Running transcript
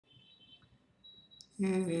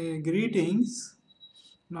Greetings.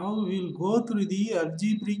 Now we'll go through the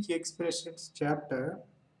algebraic expressions chapter.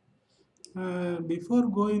 Before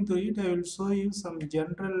going through it, I will show you some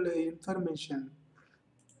general information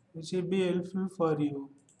which will be helpful for you.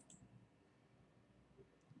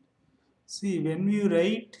 See, when you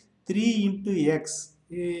write 3 into x,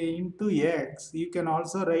 you can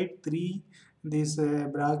also write 3 this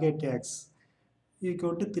bracket x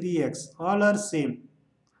equal to 3x. All are same.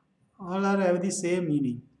 All are have the same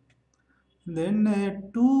meaning. Then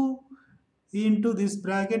 2 into this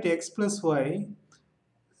bracket x plus y.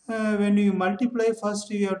 When you multiply, first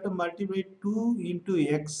you have to multiply 2 into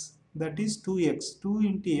x, that is 2x. 2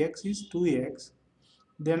 into x is 2x.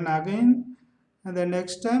 Then again, and the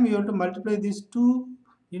next time you have to multiply this 2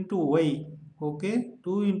 into y. Okay,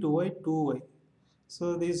 2 into y, 2y.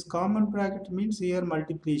 So this common bracket means here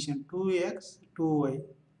multiplication 2x, 2y.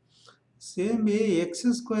 Same way x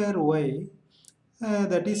square y,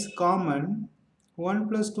 that is common. 1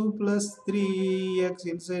 plus 2 plus 3x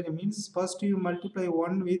inside means first you multiply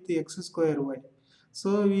 1 with x square y.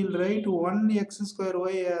 So we will write 1 x square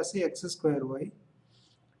y as x square y.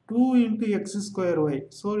 2 into x square y.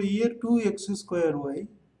 So here 2x square y.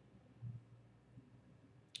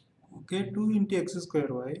 Okay, 2 into x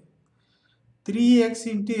square y. 3x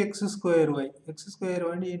into x square y. X square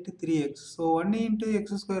 1 into 3x. So 1 into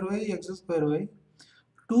x square y, x square y.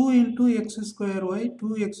 2 into x square y,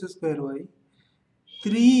 2x square y.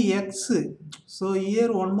 3x. So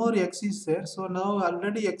here one more x is there. So now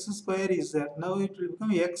already x square is there. Now it will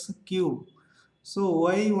become x cube. So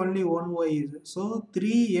y only one y is there. So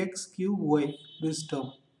 3x cube y, this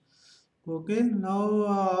term. Okay, now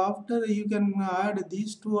after you can add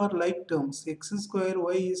these two are like terms. X square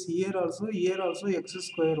y is here also x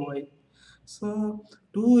square y. So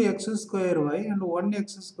 2x square y and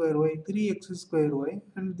 1x square y, 3x square y,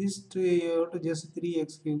 and this you have to just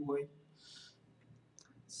 3x cube y.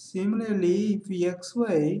 Similarly, if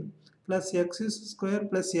xy plus x square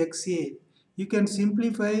plus xa, you can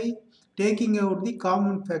simplify taking out the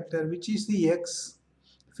common factor, which is the x.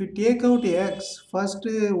 If you take out x, first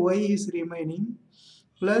y is remaining,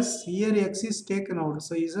 plus here x is taken out,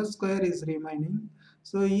 so z square is remaining.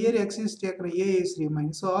 So here x is taken, a is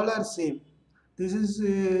remaining. So all are same. This is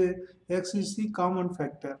x is the common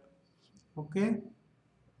factor. Okay.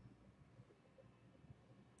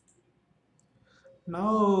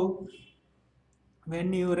 Now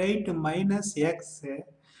when you write minus x,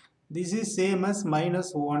 this is same as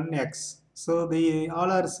minus 1x. So they all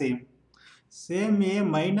are same. Same way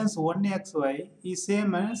minus 1xy is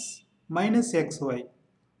same as minus xy.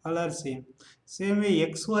 All are same. Same way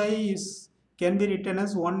xy is can be written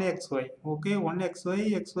as 1xy. Okay,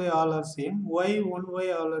 1xy, xy all are same. Y,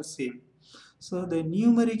 1y all are same. So the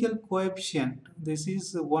numerical coefficient, this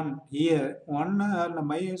is 1 here, 1 or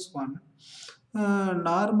minus 1,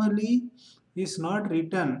 normally is not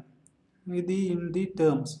written with in the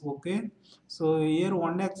terms. Okay, so here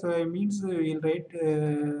 1xy means we will write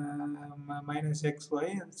minus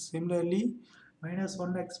xy. Similarly, minus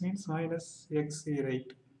 1x means minus x, right?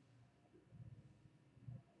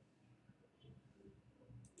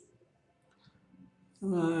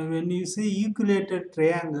 When you say equilateral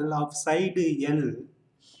triangle of side L,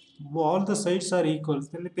 all the sides are equal.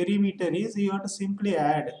 Then the perimeter is you have to simply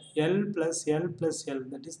add L plus L plus L,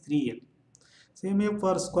 that is 3L. Same way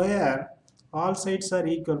for square, all sides are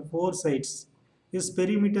equal, 4 sides. Its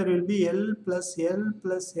perimeter will be L plus L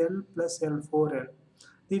plus L plus L, 4L.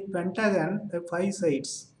 The pentagon, the 5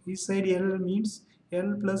 sides. Each side L means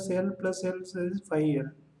L plus L plus L is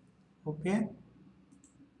 5L. Okay.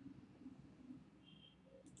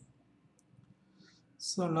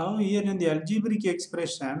 So now here in the algebraic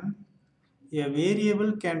expression, a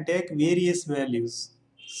variable can take various values.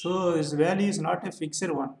 So this value is not a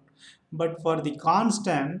fixed one. But for the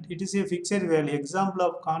constant, it is a fixed value. Example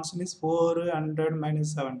of constant is 400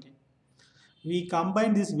 minus 70. We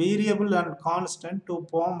combine this variable and constant to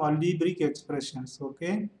form algebraic expressions.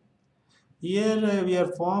 Okay. Here we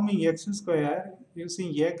are forming x square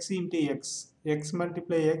using x into x. X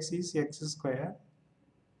multiply x is x square.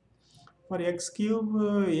 For x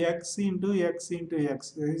cube, x into x into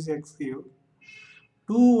x, this is x cube.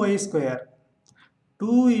 2y square.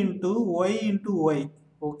 2 into y.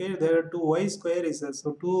 Okay, there are 2y square is there.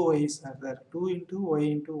 So 2y's are there. 2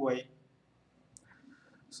 into y.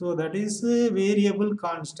 So that is a variable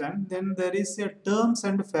constant. Then there is a terms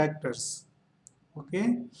and factors.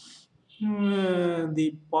 Okay.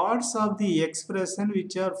 The parts of the expression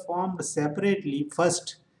which are formed separately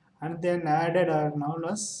first and then added are known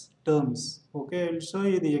as terms. Okay, I will show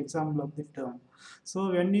you the example of the term.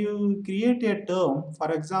 So when you create a term,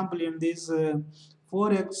 for example, in this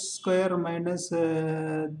 4x square minus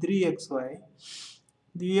 3xy.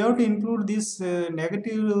 We have to include this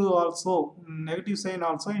negative sign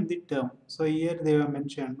also in the term. So here they have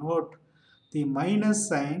mentioned, note, the minus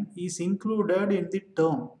sign is included in the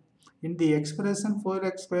term. In the expression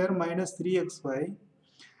 4x square minus 3xy,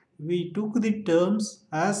 we took the terms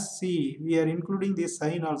as C. We are including this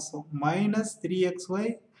sign also, minus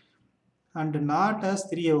 3xy and not as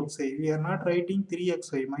 3xy. We are not writing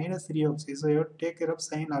 3xy, minus 3xy. So you have to take care of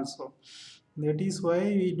sign also. That is why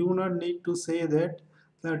we do not need to say that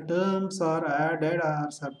the terms are added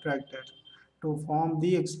or subtracted to form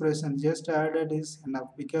the expression. Just added is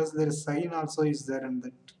enough because their sign also is there in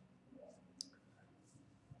that.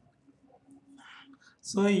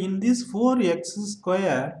 So in this 4x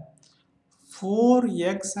square,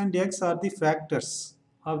 4x and x are the factors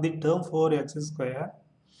of the term 4x square.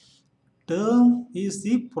 Term is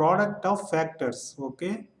the product of factors.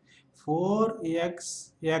 Okay,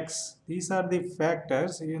 4x, x, these are the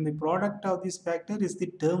factors, and the product of this factor is the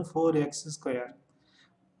term 4x square.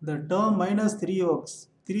 The term minus 3x,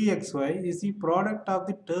 3xy is the product of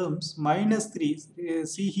the terms minus 3.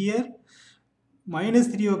 See here, minus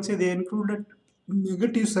 3xy, they included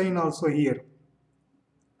negative sign also here.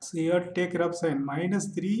 So you have to take care of sign, minus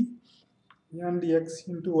 3 and x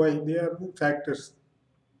into y, they are the factors.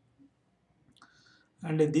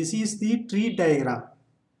 And this is the tree diagram.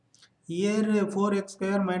 Here 4x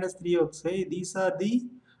square minus 3xy, these are the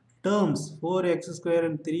terms 4x square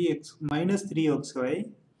and 3x minus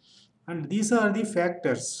 3xy, and these are the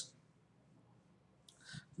factors.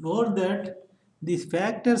 Note that these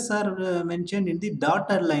factors are mentioned in the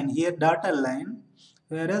dotted line, here dotted line,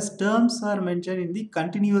 whereas terms are mentioned in the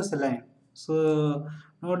continuous line. So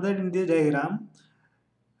note that in this diagram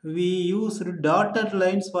we use dotted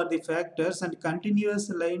lines for the factors and continuous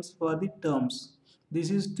lines for the terms. This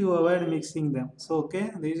is to avoid mixing them. So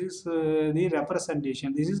okay, this is the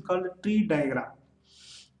representation. This is called tree diagram.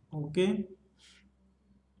 Okay,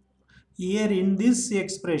 here in this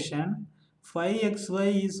expression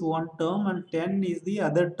 5xy is one term and 10 is the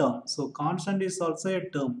other term. So constant is also a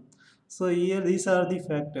term. So here these are the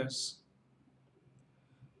factors.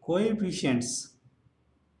 Coefficients.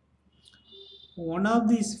 One of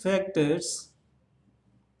these factors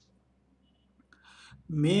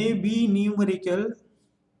may be numerical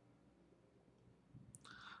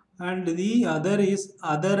and the other is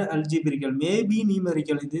other algebraical. May be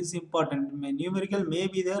numerical. This is important. Numerical may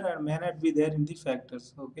be there and may not be there in the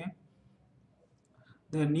factors. Okay.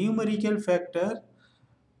 The numerical factor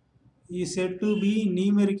is said to be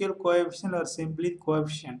numerical coefficient or simply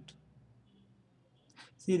coefficient.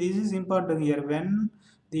 See, this is important here. When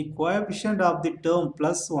the coefficient of the term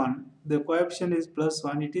plus 1, the coefficient is plus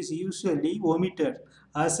 1, it is usually omitted.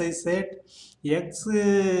 As I said, x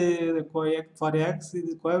for x,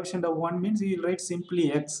 the coefficient of 1 means you will write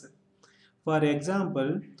simply x. For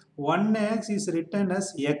example, 1x is written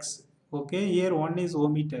as x. Okay, here 1 is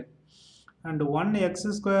omitted. And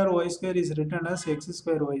 1x square y square is written as x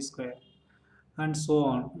square y square, and so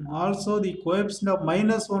on. Also the coefficient of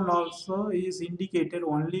minus 1 also is indicated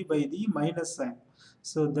only by the minus sign.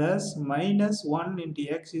 So thus minus 1 into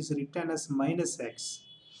x is written as minus x,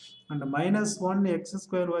 and minus 1 x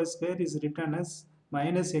square y square is written as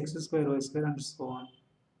minus x square y square, and so on.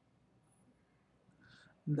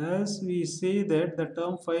 Thus we say that the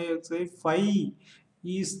term 5xy, 5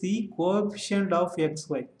 is the coefficient of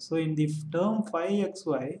xy. So in the term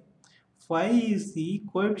 5xy, 5 is the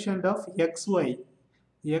coefficient of xy.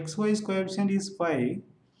 Xy's coefficient is 5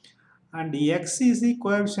 and x is the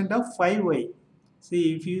coefficient of 5y.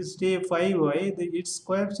 See, if you say 5y, its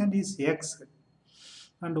coefficient is x,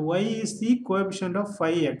 and y is the coefficient of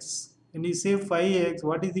 5x. When you say 5x,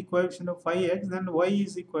 what is the coefficient of 5x? Then y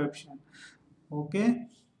is the coefficient. Okay.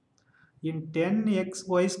 In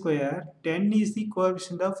 10xy square, 10 is the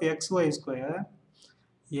coefficient of xy square,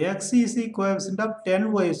 x is the coefficient of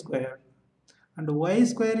 10y square, and y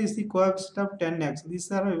square is the coefficient of 10x.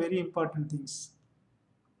 These are very important things.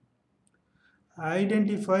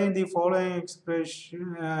 Identify the following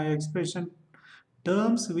expression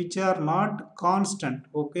terms which are not constant.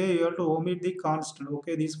 Okay, you have to omit the constant.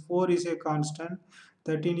 Okay, this 4 is a constant,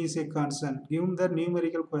 13 is a constant. Give them the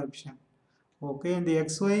numerical coefficient. Okay, in the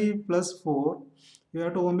xy plus 4, you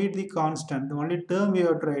have to omit the constant. The only term you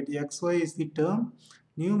have to write, xy is the term.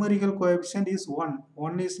 Numerical coefficient is 1.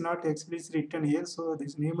 1 is not explicitly written here, so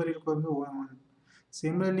this numerical coefficient is 1.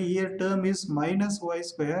 Similarly, here term is minus y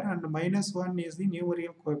square and minus 1 is the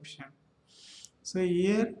numerical coefficient. So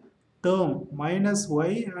here term minus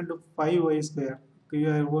y and 5y square. You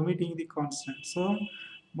are omitting the constant. So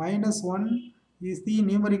minus 1 is the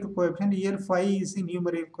numerical coefficient. Here 5 is the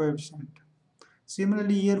numerical coefficient.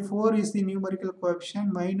 Similarly, here 4 is the numerical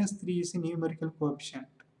coefficient, minus 3 is the numerical coefficient.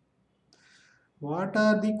 What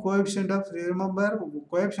are the coefficient of, remember,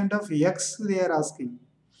 coefficient of x they are asking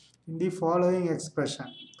in the following expression.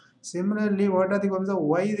 Similarly, what are the coefficients of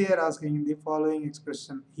y they are asking in the following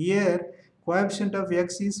expression. Here, coefficient of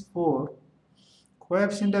x is 4,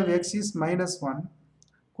 coefficient of x is minus 1,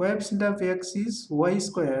 coefficient of x is y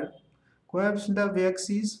square, coefficient of x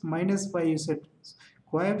is minus 5z.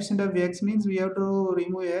 Coefficient of x means we have to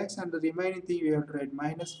remove x and the remaining thing we have to write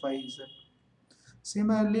minus 5z.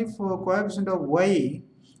 Similarly, for coefficient of y,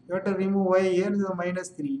 you have to remove y here, so minus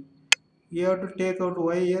 3. You have to take out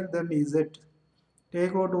y here, then z.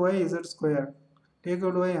 Take out y, z square. Take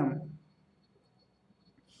out y m.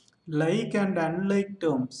 Like and unlike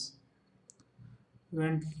terms.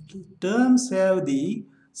 When terms have the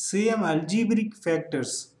same algebraic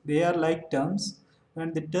factors, they are like terms.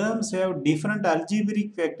 When the terms have different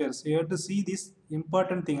algebraic factors, you have to see this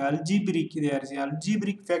important thing. Algebraic, they are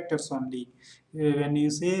algebraic factors only. When you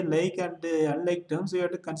say like and unlike terms, you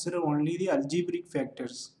have to consider only the algebraic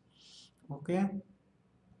factors. Okay.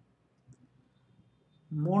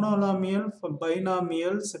 Monomial,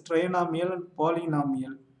 binomials, trinomial, and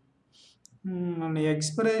polynomial. An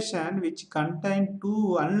expression which contain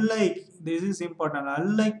two unlike, this is important,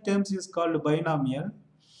 unlike terms is called binomial.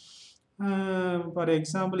 For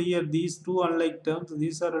example, here these two unlike terms,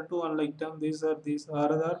 these are two unlike terms, these are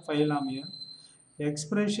the binomial.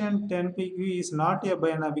 Expression 10pq is not a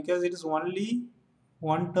binomial because it is only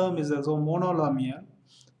one term is also monomial.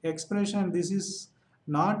 Expression this is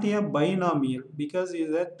not a binomial because it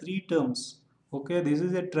is a three terms. Okay, this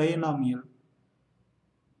is a trinomial.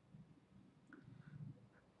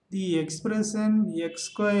 The expression x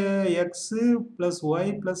square x plus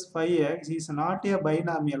y plus 5x is not a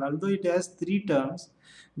binomial. Although it has three terms,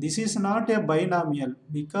 this is not a binomial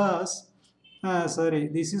because,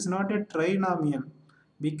 this is not a trinomial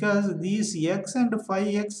because these x and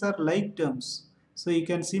 5x are like terms. So you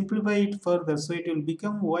can simplify it further. So it will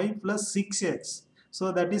become y plus 6x.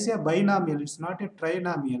 So that is a binomial. It's not a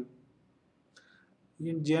trinomial.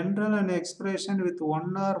 In general, an expression with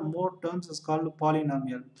one or more terms is called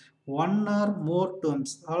polynomial. One or more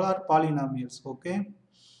terms, all are polynomials. Okay.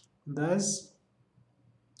 Thus,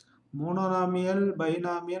 monomial,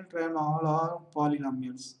 binomial, trinomial, all are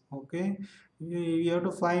polynomials. Okay. We have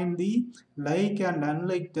to find the like and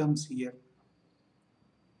unlike terms here.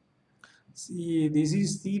 See, this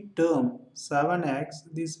is the term 7x,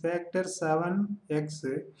 this factor 7x,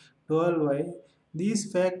 12y.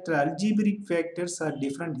 These factor algebraic factors are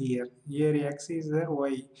different here. Here x is there,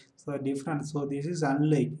 y. So different. So this is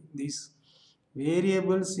unlike. These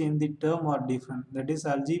variables in the term are different. That is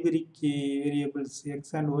algebraic variables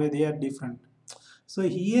x and y, they are different. So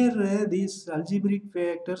here these algebraic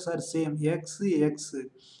factors are same, x, x.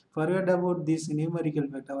 Forget about this numerical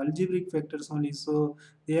factor, algebraic factors only. So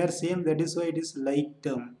they are same, that is why it is like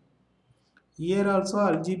term. Here also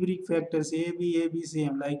algebraic factors a, b,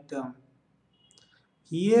 same, like term.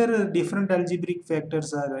 Here different algebraic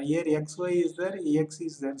factors are, here x, y is there, x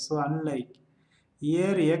is there, so unlike.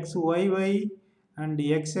 Here x, y and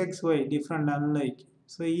x, y, different, unlike.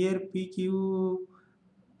 So here PQQ,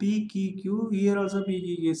 here also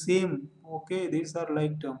PQQ, same. Okay, these are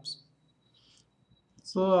like terms.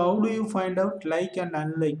 So how do you find out like and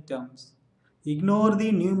unlike terms? Ignore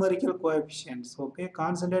the numerical coefficients. Okay,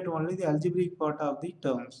 concentrate only the algebraic part of the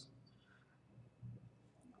terms.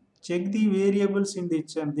 Check the variables in the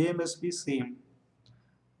term, they must be same.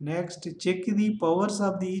 Next, check the powers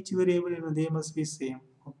of the each variable, they must be same.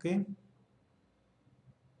 Okay.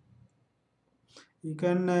 You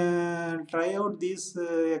can try out this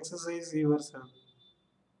exercise yourself.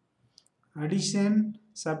 Addition,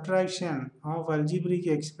 subtraction of algebraic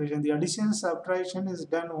expression. The addition subtraction is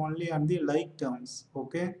done only on the like terms.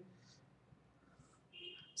 Okay.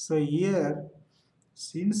 So here,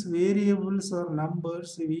 since variables are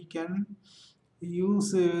numbers, we can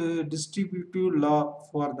use distributive law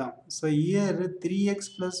for them. So here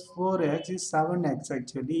 3x plus 4x is 7x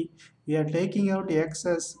actually. We are taking out x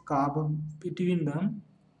as common between them.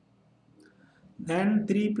 Then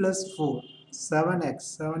 3 plus 4, 7x,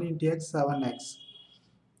 7 into x, 7x.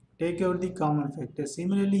 Take out the common factor.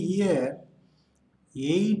 Similarly here,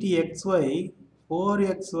 8xy,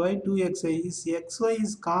 4xy, 2xy is xy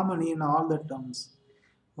is common in all the terms.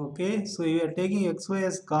 Okay, so you are taking xy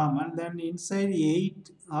as common, then inside 8,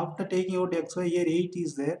 after taking out xy, here 8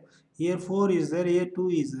 is there, here 4 is there, here 2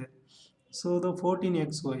 is there. So the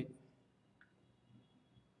 14xy.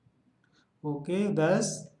 Okay,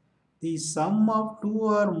 thus the sum of two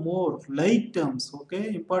or more like terms,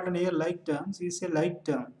 okay, important here, like terms is a like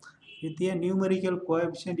term with a numerical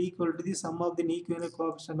coefficient equal to the sum of the numerical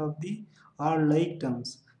coefficient of the all like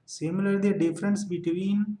terms. Similarly, the difference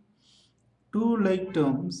between two like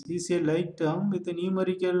terms is a like term with a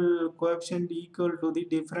numerical coefficient equal to the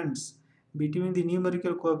difference between the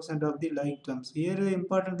numerical coefficient of the like terms. Here the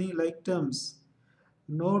important thing, like terms.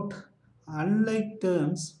 Note, unlike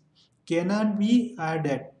terms cannot be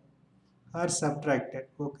added or subtracted.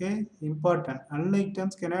 Okay, important. Unlike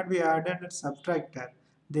terms cannot be added and subtracted.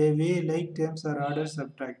 The way like terms are added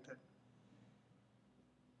subtracted.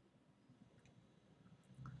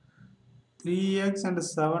 3x and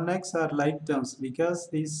 7x are like terms because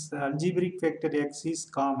this algebraic vector x is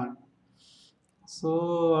common. So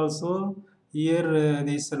also here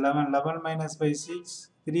this 11 minus by 6,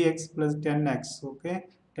 3x plus 10x, okay,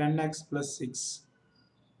 10x plus 6.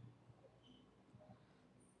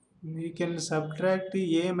 We can subtract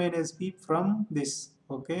a minus b from this,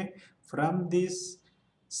 okay, from this,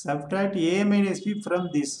 subtract a minus b from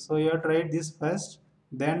this. So you have to write this first,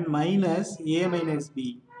 then minus a minus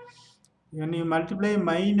b. When you multiply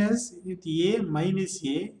minus with a minus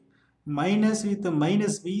a, minus with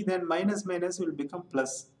minus b, then minus minus will become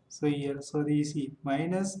plus. So here, so you see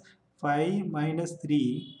minus 5 minus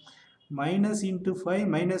 3, minus into 5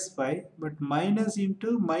 minus 5, but minus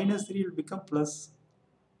into minus 3 will become plus.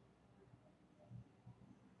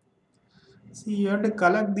 See, you have to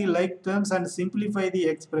collect the like terms and simplify the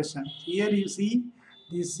expression. Here you see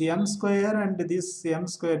this m square and this m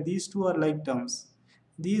square, these two are like terms.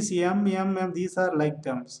 These m, these are like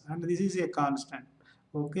terms, and this is a constant.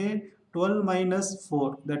 Okay, 12 minus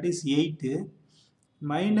 4, that is 8,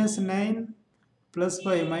 minus 9 plus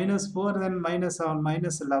 5 minus 4, then minus 7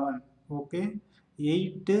 minus 11. Okay,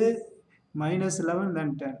 8 minus 11,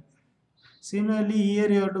 then 10. Similarly,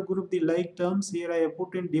 here you have to group the like terms. Here I have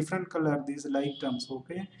put in different color these like terms.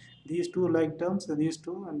 Okay, these two like terms, these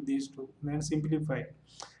two and these two. Then simplify.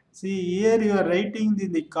 See, here you are writing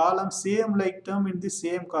the column same like term in the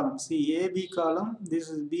same column. See, A B column. This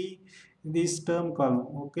is B. This term column.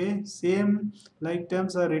 Okay, same like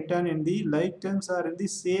terms are written in the like terms are in the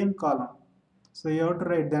same column. So you have to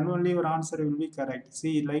write. Then only your answer will be correct.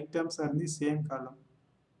 See, like terms are in the same column.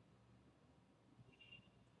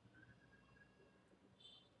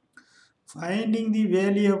 Finding the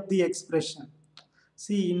value of the expression.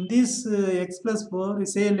 See, in this x plus 4,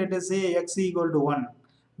 say let us say x equal to 1.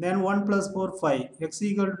 Then 1 plus 4, 5. X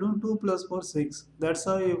equal to 2 plus 4, 6. That's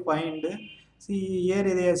how you find. See, here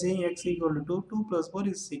they are saying x equal to 2. 2 plus 4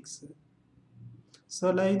 is 6. So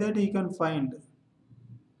like that you can find.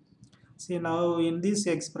 See, now in this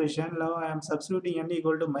expression, now I am substituting n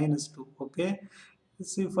equal to minus 2. Okay.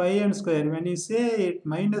 See, 5 and square. When you say it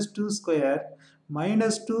minus 2 square,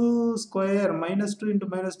 minus 2 into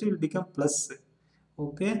minus 2 will become plus.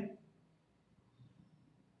 Okay.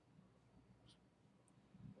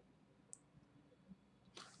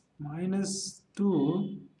 Minus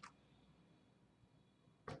 2,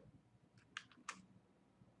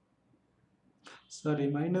 sorry,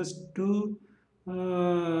 minus 2,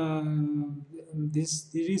 uh,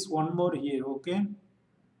 there is one more here, okay,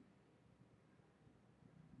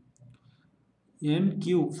 n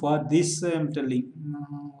cube for this I am telling,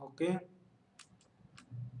 okay,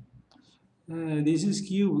 this is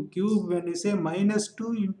cube when you say minus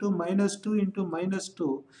 2 into minus 2 into minus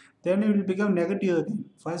 2, then it will become negative again.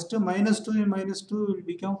 First minus 2 and minus 2 will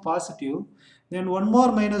become positive, then one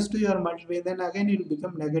more minus 2 you are multiplying, then again it will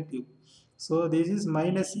become negative. So this is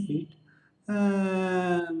minus 8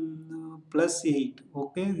 plus 8.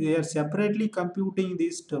 Okay, they are separately computing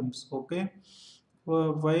these terms. Okay,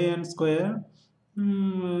 for y and square,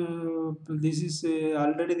 this is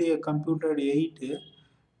already they have computed 8.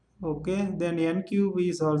 Okay, then n cube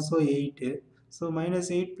is also 8. So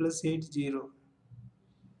minus 8 plus 8, 0.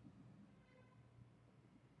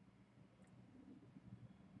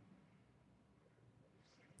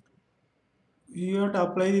 You have to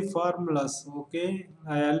apply the formulas. Okay,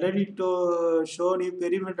 I already shown you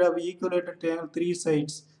perimeter of equilateral triangle 3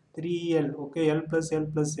 sides, 3L. Okay, L plus L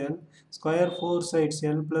plus L, square 4 sides,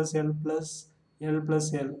 L plus L plus L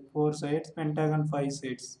plus L, 4 sides, pentagon 5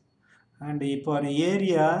 sides. And for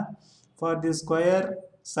area, for the square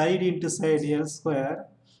side into side, L square.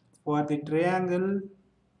 For the triangle,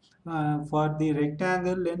 for the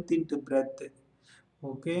rectangle, length into breadth.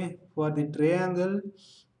 Okay, for the triangle,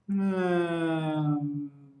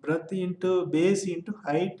 breadth into base into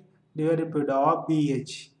height divided by the of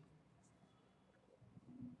BH.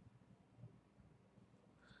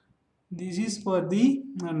 This is for the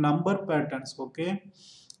number patterns. Okay,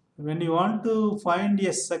 When you want to find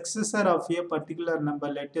a successor of a particular number,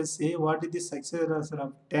 let us say what is the successor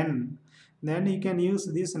of 10, then you can use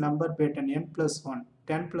this number pattern n plus 1.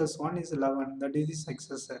 10 plus 1 is 11, that is the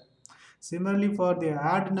successor. Similarly, for the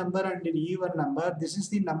odd number and the even number, this is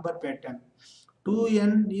the number pattern.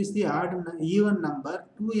 2n is the even number,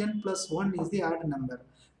 2n plus 1 is the odd number.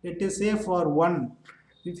 Let us say for 1,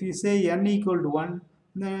 if you say n equal to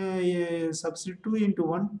 1, substitute 2 into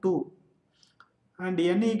 1, 2, and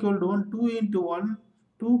n equal to 1, 2 into 1,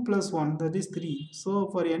 2 plus 1, that is 3. So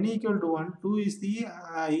for n equal to 1, 2 is the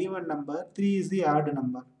even number, 3 is the odd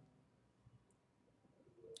number.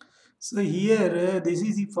 So here this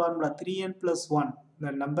is the formula 3n plus 1,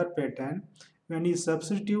 the number pattern. When you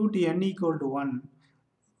substitute n equal to 1,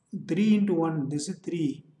 3 into 1, this is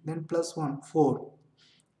 3, then plus 1, 4.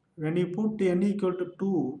 When you put n equal to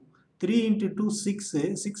 2, 3 into 2, 6,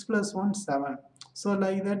 6 plus 1, 7. So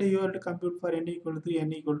like that you have to compute for n equal to 3,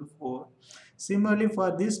 n equal to 4. Similarly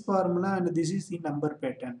for this formula, and this is the number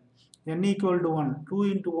pattern. N equal to 1, 2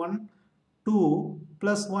 into 1, 2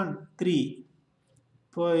 plus 1, 3.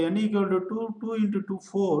 For n equal to 2, 2 into 2,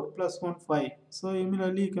 4 plus 1, 5. So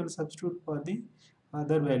immediately you can substitute for the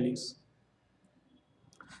other values.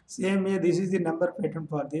 Same way, this is the number pattern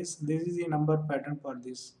for this. This is the number pattern for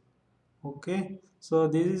this. Okay. So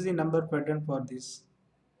this is the number pattern for this.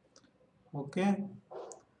 Okay.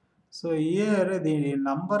 So here the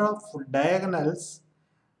number of diagonals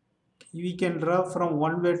we can draw from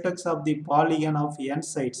one vertex of the polygon of n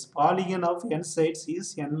sides. Polygon of n sides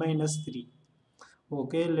is n minus 3.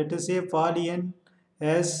 Okay. Let us say polygon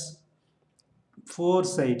has 4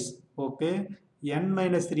 sides. Okay, n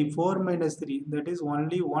minus 3, 4 minus 3, that is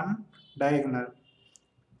only one diagonal.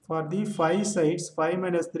 For the 5 sides, 5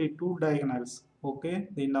 minus 3, 2 diagonals. Okay,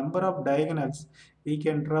 the number of diagonals we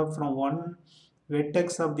can draw from one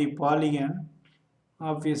vertex of the polygon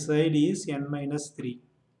of a side is n minus 3.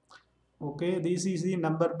 Okay, this is the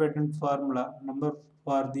number pattern formula, number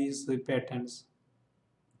for these patterns.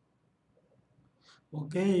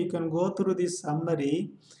 Okay, you can go through this summary.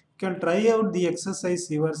 You can try out the exercise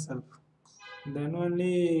yourself. Then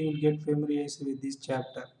only you'll get familiarized with this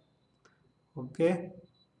chapter. Okay.